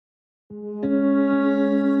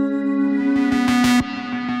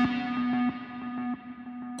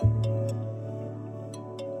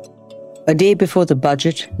A day before the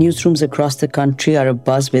budget, newsrooms across the country are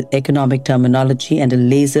abuzz with economic terminology and a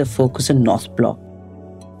laser focus on North Block.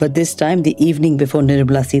 But this time, the evening before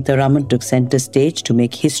Nirmala Sitharaman took centre stage to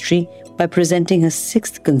make history by presenting her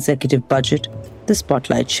 6th consecutive budget, the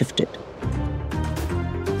spotlight shifted.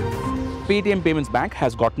 Paytm Payments Bank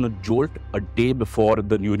has gotten a jolt a day before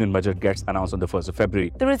the union budget gets announced on the 1st of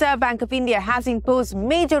February. The Reserve Bank of India has imposed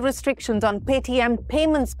major restrictions on Paytm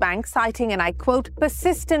Payments Bank, citing, and I quote,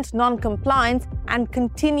 persistent non-compliance and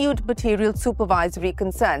continued material supervisory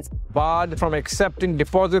concerns. Barred from accepting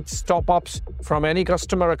deposits, top-ups from any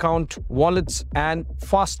customer account, wallets and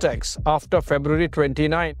FASTags after February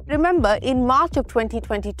 29. Remember, in March of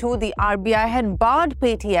 2022, the RBI had barred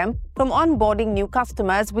Paytm from onboarding new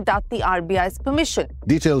customers without the RBI's permission.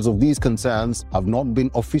 Details of these concerns have not been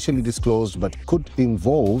officially disclosed but could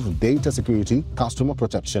involve data security, customer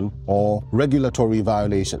protection or regulatory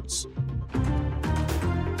violations.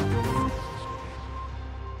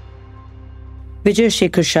 Vijay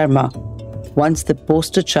Shekhar Sharma, once the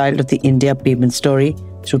poster child of the India payment story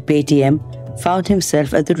through Paytm, found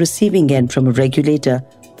himself at the receiving end from a regulator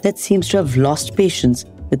that seems to have lost patience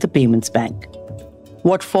with the payments bank.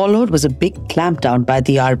 What followed was a big clampdown by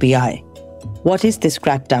the RBI. What is this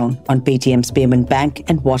crackdown on Paytm's payment bank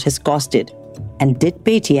and what has caused it? And did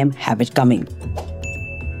Paytm have it coming?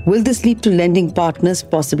 Will this lead to lending partners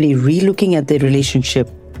possibly re-looking at their relationship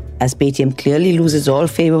as Paytm clearly loses all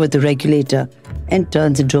favor with the regulator and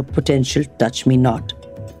turns into a potential touch me not?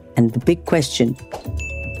 And the big question,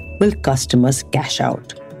 will customers cash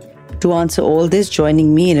out? To answer all this,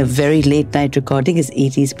 joining me in a very late night recording is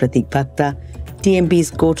 80's Pratik Bhakta, TMB's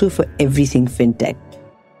go-to for everything fintech.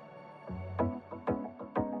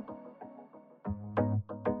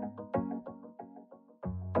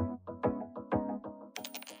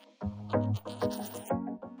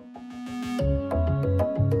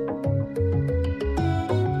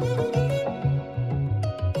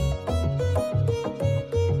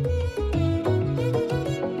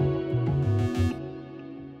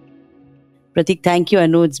 Pratik, thank you. I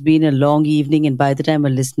know it's been a long evening, and by the time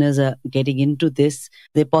our listeners are getting into this,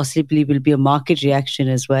 there possibly will be a market reaction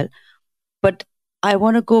as well. But I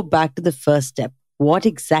want to go back to the first step. What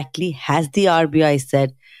exactly has the RBI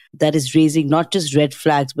said that is raising not just red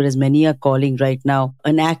flags, but as many are calling right now,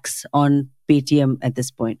 an axe on Paytm at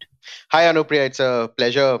this point? Hi, Anupriya. It's a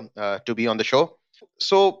pleasure to be on the show.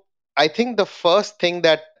 So I think the first thing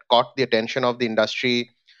that caught the attention of the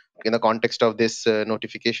industry in the context of this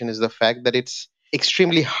notification is the fact that it's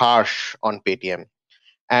extremely harsh on Paytm.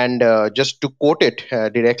 And just to quote it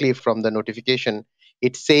directly from the notification,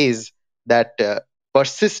 it says that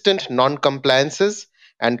persistent non-compliances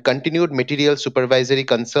and continued material supervisory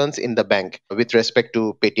concerns in the bank with respect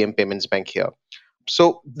to Paytm Payments Bank here.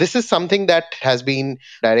 So this is something that has been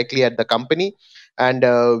directly at the company and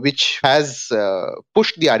which has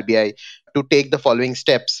pushed the RBI to take the following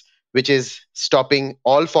steps, which is stopping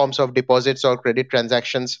all forms of deposits or credit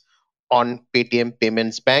transactions on Paytm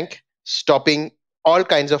Payments Bank, stopping all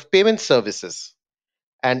kinds of payment services.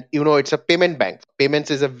 And it's a payment bank. Payments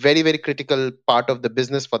is a very, very critical part of the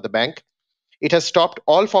business for the bank. It has stopped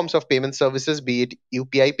all forms of payment services, be it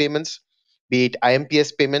UPI payments, be it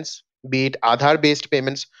IMPS payments, be it Aadhaar-based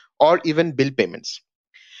payments, or even bill payments.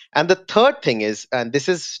 And the third thing is, and this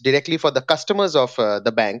is directly for the customers of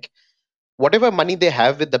the bank, whatever money they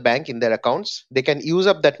have with the bank in their accounts, they can use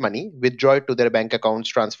up that money, withdraw it to their bank accounts,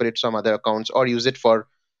 transfer it to some other accounts, or use it for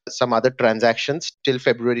some other transactions till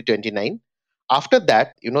February 29. After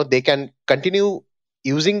that, they can continue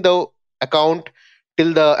using the account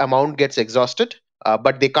till the amount gets exhausted,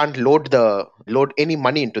 but they can't load any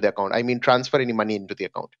money into the account. I mean, transfer any money into the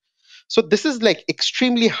account. So this is like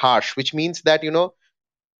extremely harsh, which means that,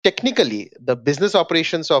 technically the business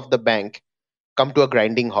operations of the bank come to a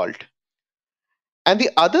grinding halt. And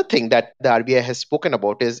the other thing that the RBI has spoken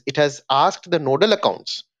about is it has asked the nodal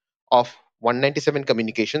accounts of 197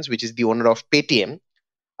 Communications, which is the owner of Paytm.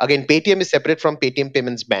 Again, Paytm is separate from Paytm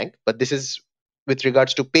Payments Bank, but this is with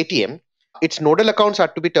regards to Paytm. Its nodal accounts are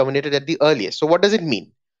to be terminated at the earliest. So what does it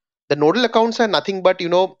mean? The nodal accounts are nothing but,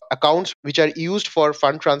 accounts which are used for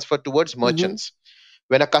fund transfer towards merchants.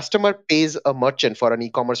 When a customer pays a merchant for an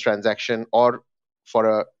e-commerce transaction or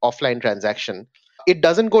for an offline transaction, it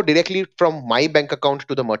doesn't go directly from my bank account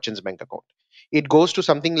to the merchant's bank account. It goes to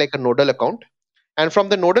something like a nodal account. And from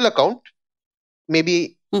the nodal account,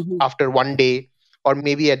 maybe after one day or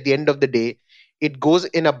maybe at the end of the day, it goes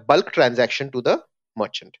in a bulk transaction to the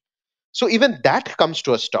merchant. So even that comes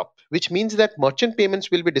to a stop, which means that merchant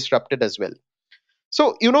payments will be disrupted as well.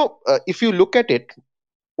 So, if you look at it,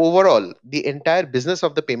 overall, the entire business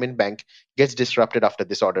of the payment bank gets disrupted after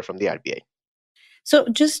this order from the RBI. So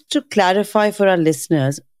just to clarify for our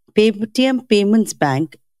listeners, Paytm Payments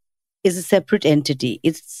Bank is a separate entity.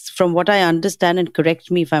 It's, from what I understand, and correct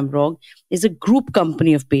me if I'm wrong, is a group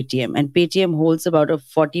company of Paytm. And Paytm holds about a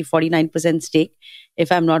 49% stake,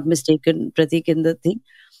 if I'm not mistaken, Pratik, in the thing.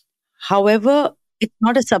 However, it's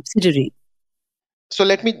not a subsidiary. So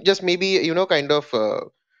let me just maybe, kind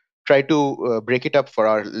of try to break it up for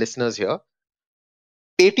our listeners here.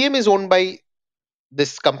 Paytm is owned by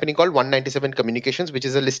this company called 197 Communications, which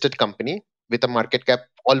is a listed company with a market cap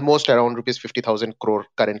almost around rupees 50,000 crore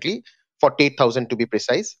currently, 48,000 to be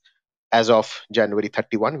precise, as of January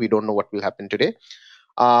 31. We don't know what will happen today.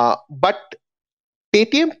 But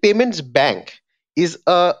Paytm Payments Bank is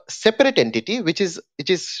a separate entity which is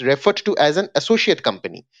referred to as an associate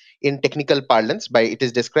company in technical parlance. By it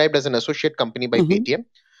is described as an associate company by Paytm.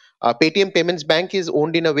 Paytm Payments Bank is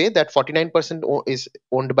owned in a way that 49% is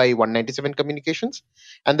owned by 197 Communications,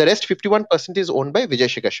 and the rest 51% is owned by Vijay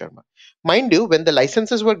Shekhar Sharma. Mind you, when the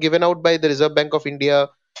licenses were given out by the Reserve Bank of India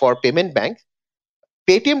for Payment Bank,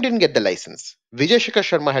 Paytm didn't get the license. Vijay Shekhar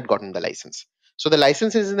Sharma had gotten the license. So the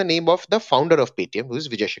license is in the name of the founder of Paytm, who is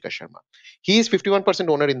Vijay Shekhar Sharma. He is 51%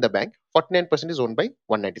 owner in the bank, 49% is owned by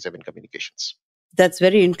 197 Communications. That's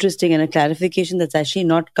very interesting, and a clarification that's actually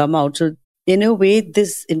not come out. So in a way,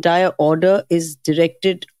 this entire order is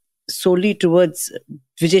directed solely towards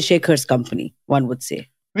Vijay Shekhar's company, one would say.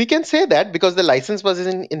 We can say that because the license was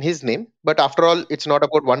in his name, but after all, it's not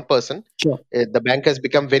about one person. Sure. The bank has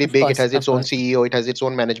become very big. It has its own CEO. It has its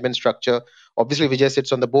own management structure. Obviously, Vijay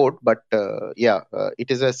sits on the board, but it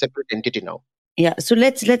is a separate entity now. Yeah, so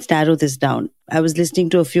let's narrow this down. I was listening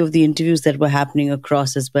to a few of the interviews that were happening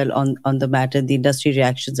across as well on the matter, and the industry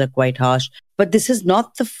reactions are quite harsh. But this is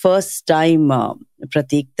not the first time,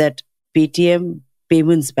 Pratik, that Paytm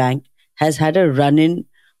Payments Bank has had a run-in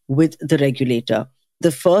with the regulator.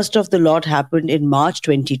 The first of the lot happened in March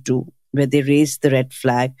 22, where they raised the red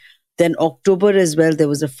flag. Then October as well, there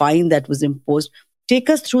was a fine that was imposed. Take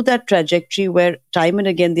us through that trajectory where time and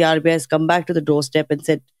again the RBI has come back to the doorstep and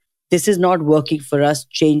said, this is not working for us,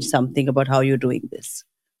 change something about how you're doing this.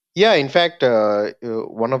 Yeah, in fact,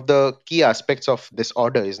 one of the key aspects of this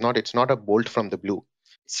order is it's not a bolt from the blue.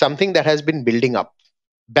 It's something that has been building up.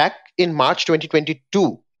 Back in March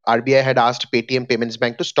 2022, RBI had asked Paytm Payments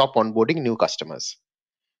Bank to stop onboarding new customers.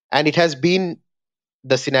 And it has been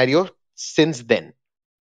the scenario since then.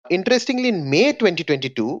 Interestingly, in May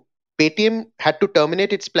 2022, Paytm had to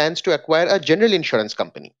terminate its plans to acquire a general insurance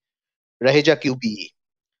company, Raheja QBE.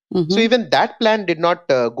 So even that plan did not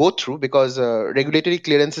go through because regulatory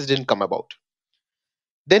clearances didn't come about.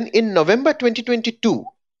 Then in November 2022,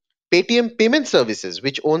 Paytm Payment Services,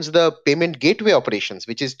 which owns the payment gateway operations,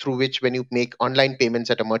 which is through which when you make online payments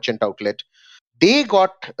at a merchant outlet, they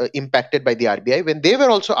got impacted by the RBI when they were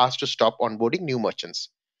also asked to stop onboarding new merchants.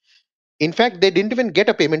 In fact, they didn't even get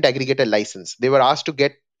a payment aggregator license. They were asked to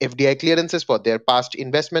get FDI clearances for their past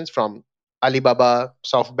investments from Alibaba,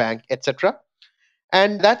 SoftBank, etc.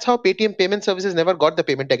 And that's how Paytm Payment Services never got the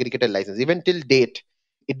payment aggregator license. Even till date,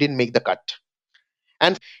 it didn't make the cut.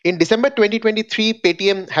 And in December 2023,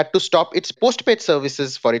 Paytm had to stop its postpaid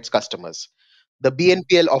services for its customers. The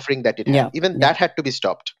BNPL offering that it had, that had to be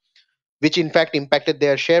stopped, which in fact impacted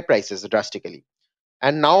their share prices drastically.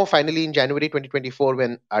 And now finally in January 2024,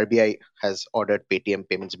 when RBI has ordered Paytm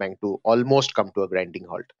Payments Bank to almost come to a grinding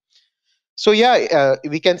halt. So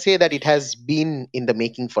we can say that it has been in the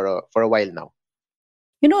making for a while now.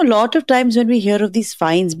 You know, a lot of times when we hear of these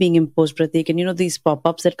fines being imposed, Pratik, and these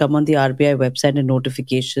pop-ups that come on the RBI website and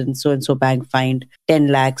notifications, so-and-so bank fined 10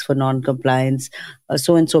 lakhs for non-compliance,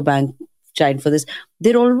 so-and-so bank fined for this,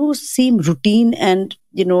 they almost seem routine and,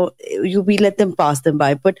 we let them pass them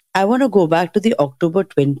by. But I want to go back to the October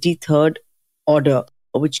 23rd order,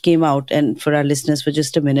 which came out, and for our listeners for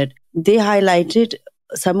just a minute, they highlighted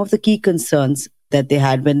some of the key concerns that they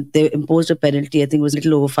had when they imposed a penalty. I think it was a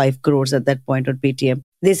little over 5 crores at that point on Paytm.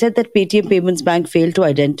 They said that Paytm Payments Bank failed to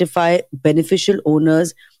identify beneficial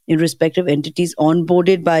owners in respective entities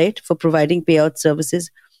onboarded by it for providing payout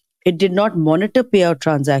services. It did not monitor payout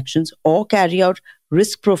transactions or carry out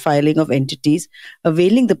risk profiling of entities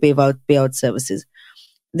availing the payout services.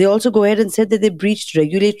 They also go ahead and said that they breached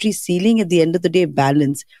regulatory ceiling at the end of the day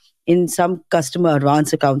balance in some customer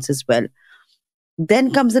advance accounts as well.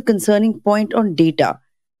 Then comes the concerning point on data,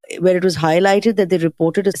 where it was highlighted that they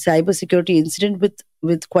reported a cybersecurity incident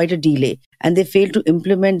with quite a delay, and they failed to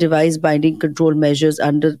implement device binding control measures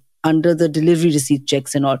under the delivery receipt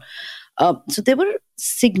checks and all. So there were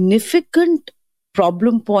significant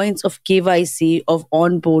problem points of KYC, of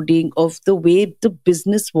onboarding, of the way the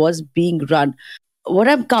business was being run. What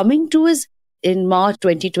I'm coming to is in March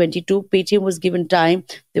 2022, Paytm was given time.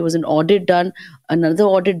 There was an audit done, another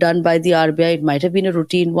audit done by the RBI. It might have been a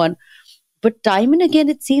routine one. But time and again,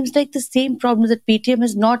 it seems like the same problem that Paytm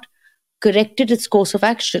has not corrected its course of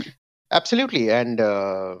action. Absolutely. And,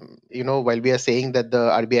 while we are saying that the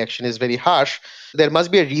RBI action is very harsh, there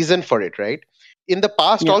must be a reason for it, right? In the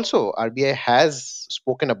past, Yeah. also, RBI has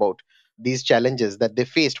spoken about these challenges that they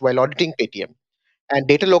faced while auditing Paytm. And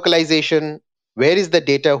data localization, where is the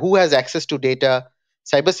data, who has access to data,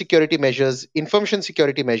 cybersecurity measures, information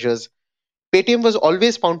security measures. Paytm was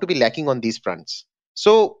always found to be lacking on these fronts.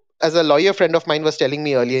 So, as a lawyer friend of mine was telling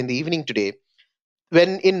me earlier in the evening today,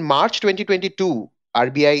 when in March 2022,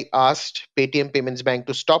 RBI asked Paytm Payments Bank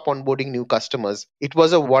to stop onboarding new customers, it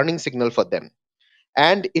was a warning signal for them.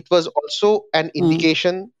 And it was also an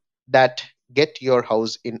indication that get your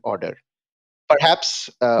house in order. Perhaps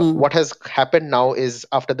what has happened now is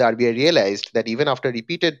after the RBI realized that even after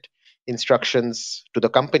repeated instructions to the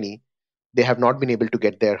company, they have not been able to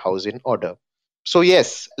get their house in order. So,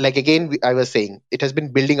 yes, like again, I was saying, it has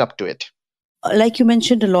been building up to it. Like you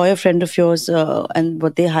mentioned, a lawyer friend of yours and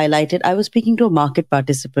what they highlighted, I was speaking to a market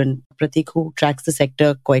participant, Pratik, who tracks the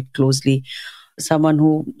sector quite closely. Someone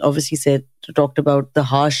who obviously talked about the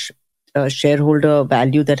harsh shareholder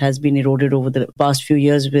value that has been eroded over the past few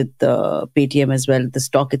years with Paytm as well. The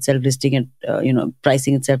stock itself listing at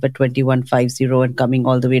pricing itself at 2150 and coming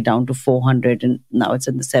all the way down to 400, and now it's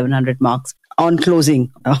in the 700 marks on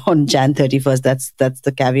closing on Jan 31st. That's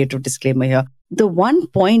the caveat of disclaimer here. The one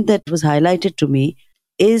point that was highlighted to me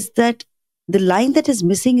is that the line that is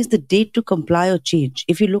missing is the date to comply or change.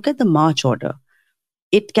 If you look at the March order,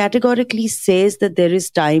 it categorically says that there is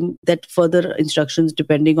time, that further instructions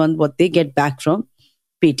depending on what they get back from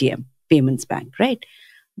Paytm Payments Bank, right?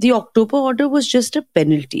 The October order was just a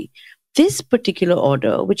penalty. This particular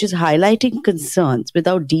order, which is highlighting concerns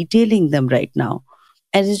without detailing them right now,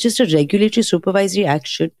 and is just a regulatory supervisory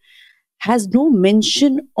action, has no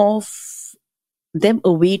mention of them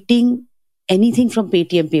awaiting anything from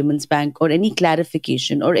Paytm Payments Bank or any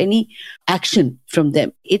clarification or any action from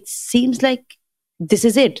them. It seems like this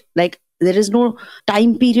is it. Like there is no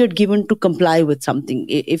time period given to comply with something,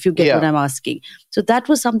 if you get what I'm asking. So that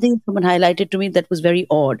was something someone highlighted to me that was very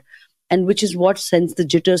odd, and which is what sends the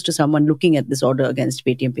jitters to someone looking at this order against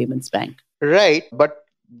Paytm Payments Bank. Right. But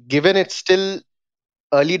given it's still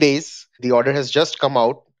early days, the order has just come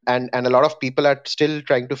out, and a lot of people are still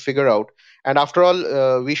trying to figure out. And after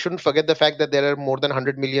all, we shouldn't forget the fact that there are more than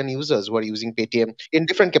 100 million users who are using Paytm in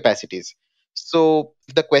different capacities. So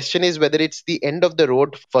the question is whether it's the end of the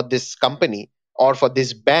road for this company or for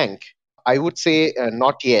this bank. I would say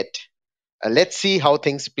not yet. Let's see how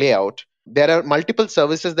things play out. There are multiple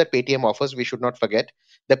services that Paytm offers, we should not forget.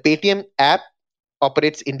 The Paytm app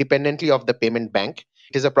operates independently of the payment bank.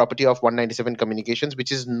 It is a property of 197 Communications,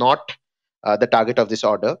 which is not the target of this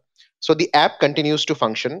order. So the app continues to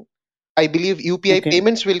function. I believe UPI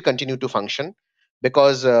payments will continue to function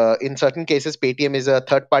because in certain cases, Paytm is a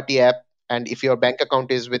third party app. And if your bank account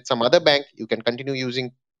is with some other bank, you can continue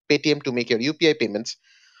using Paytm to make your UPI payments.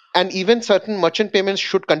 And even certain merchant payments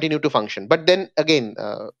should continue to function. But then again,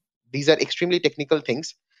 these are extremely technical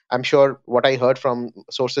things. I'm sure what I heard from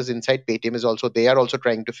sources inside Paytm is also they are also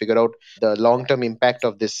trying to figure out the long-term impact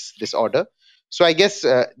of this order. So I guess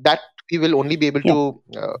that we will only be able to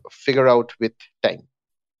figure out with time.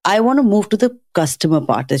 I want to move to the customer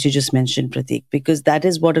part, as you just mentioned, Pratik, because that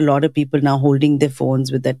is what a lot of people now holding their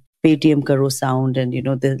phones with that Paytm Karo sound and,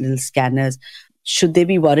 the little scanners. Should they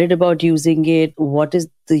be worried about using it? What is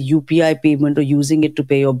the UPI payment or using it to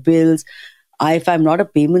pay your bills? If I'm not a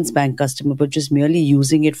payments bank customer, but just merely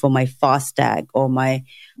using it for my FASTag or my,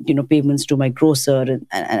 payments to my grocer, and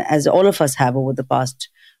as all of us have over the past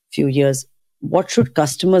few years, what should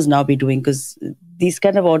customers now be doing? Because these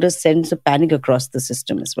kind of orders sends a panic across the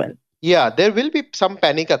system as well. Yeah, there will be some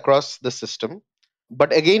panic across the system.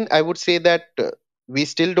 But again, I would say that we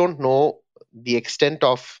still don't know the extent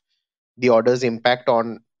of the order's impact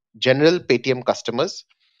on general Paytm customers.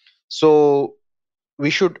 So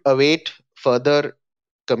we should await further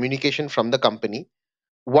communication from the company.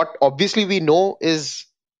 What obviously we know is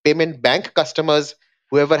payment bank customers,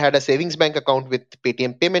 whoever had a savings bank account with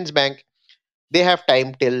Paytm Payments Bank, they have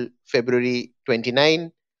time till February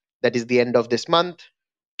 29, that is the end of this month,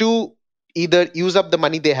 to either use up the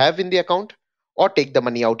money they have in the account or take the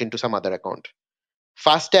money out into some other account.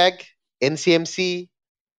 FASTag, NCMC,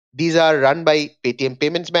 these are run by Paytm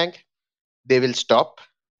Payments Bank. They will stop.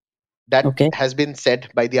 That has been said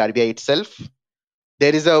by the RBI itself.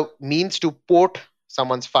 there is a means to port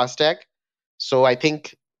someone's FASTag. So I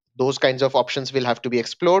think those kinds of options will have to be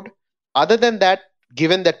explored. Other than that,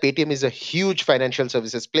 given that Paytm is a huge financial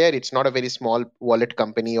services player, it's not a very small wallet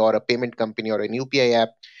company or a payment company or an UPI app.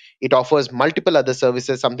 It offers multiple other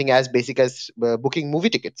services, something as basic as booking movie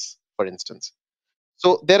tickets, for instance.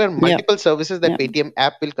 So there are multiple services that Paytm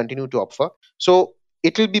app will continue to offer. So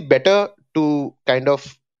it will be better to kind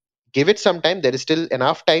of give it some time. There is still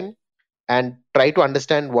enough time, and try to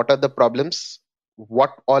understand what are the problems,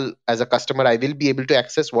 what all as a customer I will be able to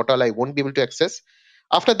access, what all I won't be able to access.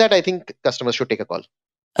 After that, I think customers should take a call.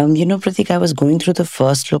 Pratik, I was going through the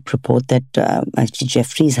first look report that actually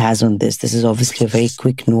Jefferies has on this. This is obviously a very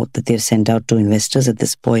quick note that they've sent out to investors at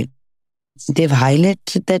this point. They've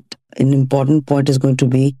highlighted that an important point is going to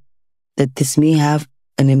be that this may have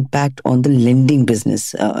an impact on the lending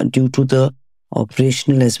business due to the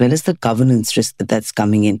operational as well as the governance risk that's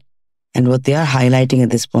coming in. And what they are highlighting at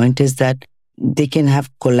this point is that they can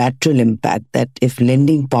have collateral impact, that if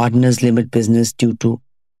lending partners limit business due to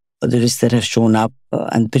the risks that have shown up,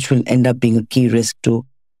 and which will end up being a key risk to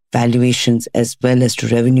valuations as well as to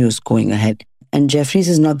revenues going ahead. And Jefferies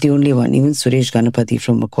is not the only one. Even Suresh Ganapathy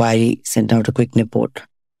from Macquarie sent out a quick report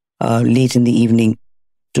late in the evening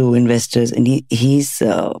to investors. And he's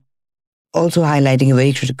also highlighting a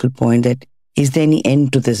very critical point that is there any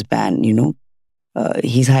end to this ban,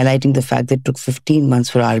 He's highlighting the fact that it took 15 months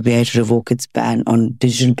for RBI to revoke its ban on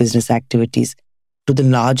digital business activities to the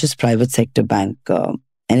largest private sector bank.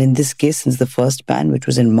 And in this case, since the first ban, which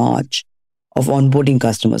was in March, of onboarding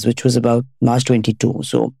customers, which was about March 22.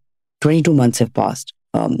 So 22 months have passed.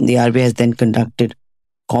 The RBI has then conducted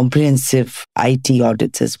comprehensive IT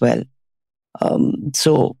audits as well.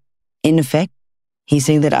 So in effect, he's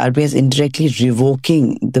saying that RBI is indirectly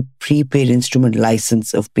revoking the prepaid instrument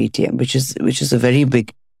license of Paytm, which is a very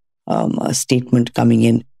big statement coming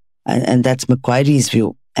in. And that's Macquarie's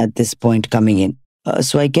view at this point coming in.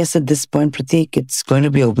 So I guess at this point, Pratik, it's going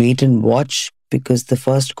to be a wait and watch, because the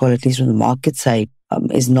first call, at least from the market side,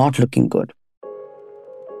 is not looking good.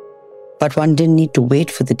 But one didn't need to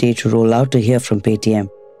wait for the day to roll out to hear from Paytm.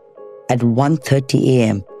 At 1:30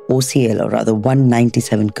 a.m., OCL, or rather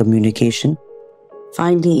 197 Communication,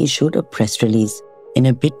 finally issued a press release in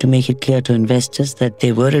a bid to make it clear to investors that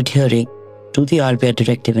they were adhering to the RBI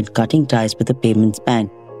directive and cutting ties with the payments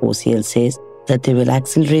bank. OCL says that they will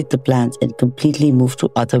accelerate the plans and completely move to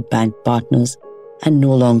other bank partners and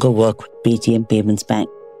no longer work with Paytm Payments Bank.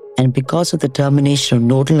 And because of the termination of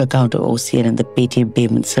nodal account of OCL and the Paytm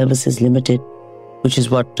Payment Services Limited, which is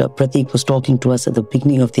what Pratik was talking to us at the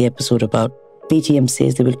beginning of the episode about, Paytm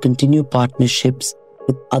says they will continue partnerships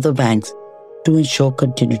with other banks to ensure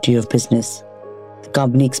continuity of business. The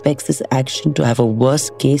company expects this action to have a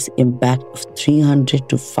worst case impact of 300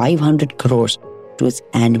 to 500 crores to its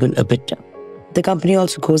annual EBITDA. The company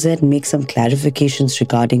also goes ahead and makes some clarifications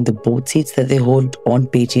regarding the board seats that they hold on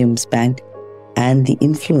Paytm's bank and the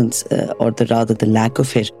influence, or the lack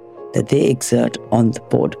of it, that they exert on the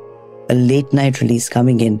board. A late night release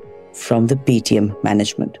coming in from the Paytm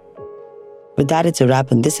management. With that, it's a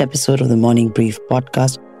wrap on this episode of the Morning Brief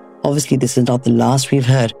podcast. Obviously, this is not the last we've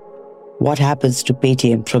heard. What happens to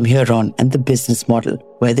Paytm from here on, and the business model,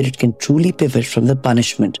 whether it can truly pivot from the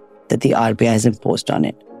punishment that the RBI has imposed on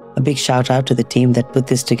it. A big shout out to the team that put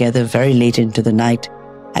this together very late into the night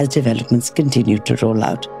as developments continue to roll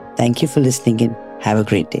out. Thank you for listening in. Have a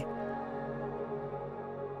great day.